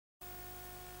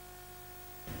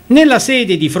Nella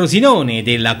sede di Frosinone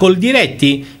della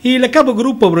Coldiretti, il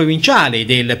capogruppo provinciale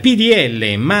del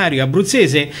PDL, Mario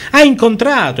Abbruzzese, ha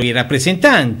incontrato i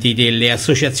rappresentanti delle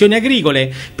associazioni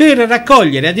agricole per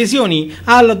raccogliere adesioni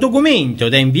al documento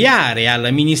da inviare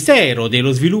al Ministero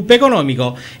dello Sviluppo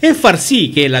Economico e far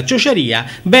sì che la ciociaria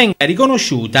venga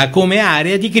riconosciuta come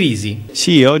area di crisi.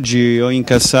 Sì, oggi ho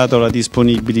incassato la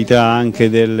disponibilità anche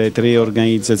delle 3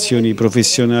 organizzazioni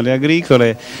professionali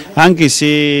agricole, anche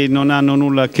se non hanno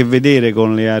nulla a che vedere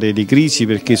con le aree di crisi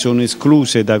perché sono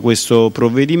escluse da questo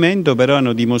provvedimento, però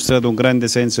hanno dimostrato un grande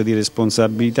senso di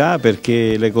responsabilità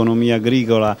perché l'economia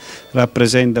agricola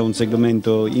rappresenta un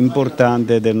segmento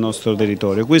importante del nostro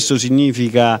territorio. Questo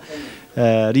significa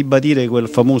ribadire quel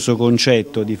famoso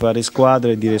concetto di fare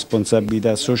squadra e di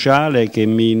responsabilità sociale che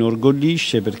mi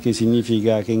inorgoglisce perché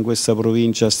significa che in questa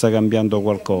provincia sta cambiando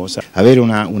qualcosa. Avere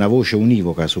una voce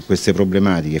univoca su queste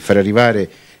problematiche e far arrivare,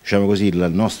 diciamo così,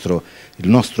 il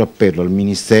nostro appello al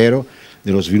Ministero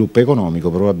dello Sviluppo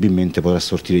Economico probabilmente potrà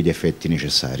sortire gli effetti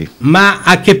necessari. Ma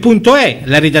a che punto è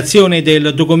la redazione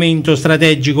del documento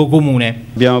strategico comune?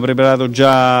 Abbiamo preparato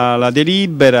già la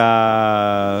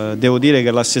delibera, devo dire che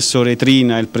l'assessore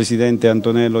Trina e il presidente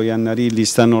Antonello Iannarilli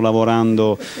stanno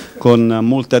lavorando con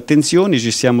molta attenzione, ci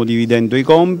stiamo dividendo i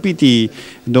compiti,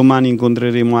 domani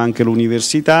incontreremo anche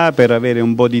l'università per avere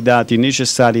un po' di dati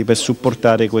necessari per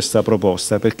supportare questa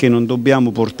proposta, perché non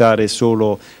dobbiamo portare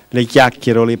solo le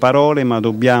chiacchiere o le parole, ma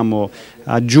dobbiamo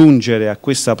aggiungere a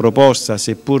questa proposta,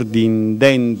 seppur di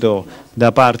indento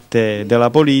da parte della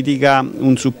politica,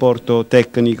 un supporto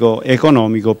tecnico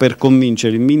economico per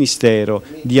convincere il Ministero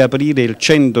di aprire il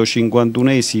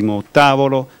 151esimo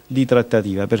tavolo di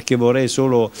trattativa, perché vorrei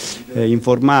solo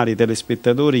informare i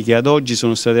telespettatori che ad oggi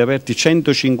sono stati aperti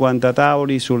 150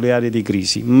 tavoli sulle aree di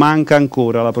crisi, manca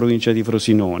ancora la provincia di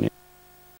Frosinone.